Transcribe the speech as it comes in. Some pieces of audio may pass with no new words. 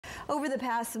Over the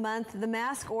past month, the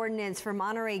mask ordinance for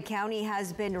Monterey County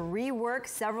has been reworked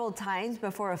several times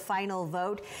before a final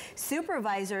vote.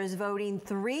 Supervisors voting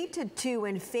 3-2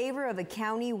 in favor of a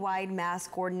county-wide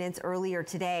mask ordinance earlier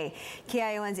today.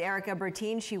 KION's Erica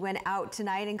Bertine, she went out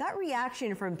tonight and got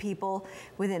reaction from people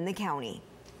within the county.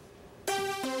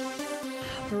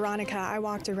 Veronica, I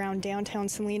walked around downtown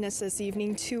Salinas this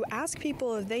evening to ask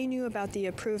people if they knew about the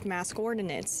approved mask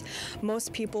ordinance.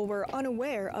 Most people were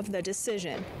unaware of the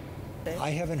decision.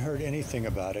 I haven't heard anything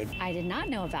about it. I did not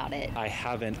know about it. I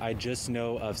haven't. I just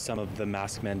know of some of the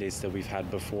mask mandates that we've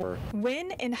had before.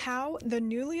 When and how the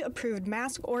newly approved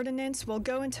mask ordinance will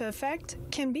go into effect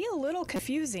can be a little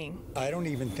confusing. I don't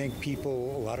even think a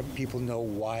lot of people know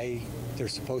why they're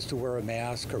supposed to wear a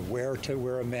mask or where to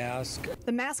wear a mask.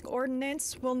 The mask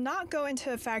ordinance will not go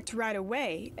into effect right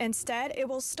away. Instead, it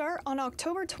will start on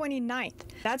October 29th.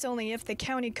 That's only if the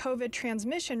county COVID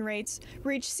transmission rates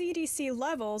reach CDC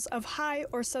levels of high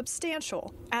or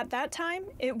substantial. At that time,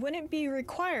 it wouldn't be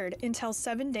required until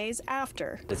 7 days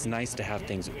after. It's nice to have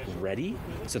things ready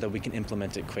so that we can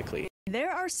implement it quickly.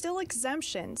 There are still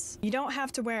exemptions. You don't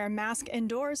have to wear a mask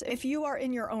indoors if you are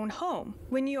in your own home,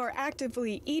 when you are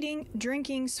actively eating,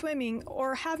 drinking, swimming,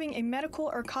 or having a medical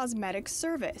or cosmetic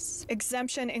service.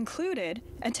 Exemption included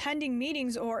attending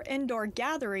meetings or indoor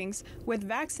gatherings with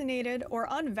vaccinated or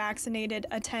unvaccinated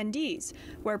attendees,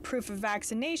 where proof of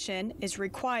vaccination is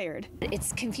required.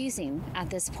 It's confusing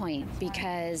at this point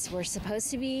because we're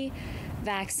supposed to be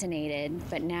vaccinated,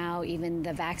 but now even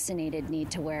the vaccinated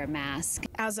need to wear a mask.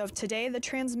 As of today, the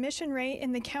transmission rate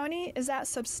in the county is at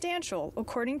substantial,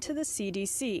 according to the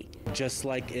CDC. Just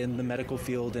like in the medical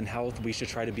field and health, we should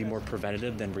try to be more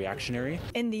preventative than reactionary.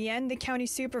 In the end, the county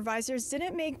supervisors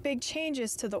didn't make big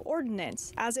changes to the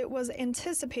ordinance, as it was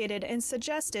anticipated and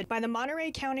suggested by the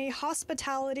Monterey County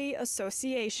Hospitality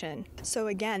Association. So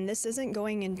again, this isn't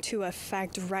going into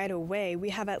effect right away.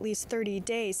 We have at least 30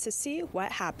 days to see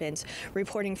what happens.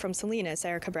 Reporting from Salinas,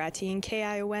 Erica Bertine,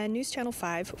 KION News Channel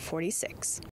 546.